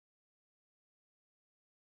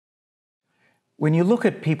When you look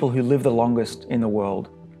at people who live the longest in the world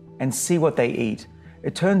and see what they eat,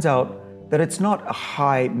 it turns out that it's not a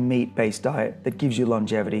high meat-based diet that gives you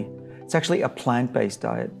longevity. It's actually a plant-based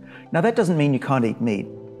diet. Now that doesn't mean you can't eat meat.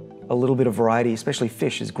 A little bit of variety, especially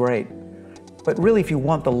fish, is great. But really, if you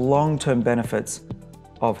want the long-term benefits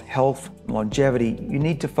of health and longevity, you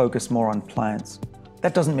need to focus more on plants.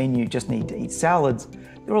 That doesn't mean you just need to eat salads.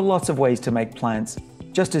 There are lots of ways to make plants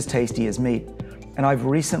just as tasty as meat. And I've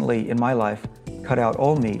recently, in my life, cut out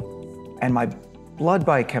all meat, and my blood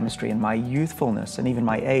biochemistry and my youthfulness and even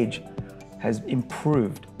my age has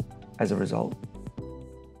improved as a result.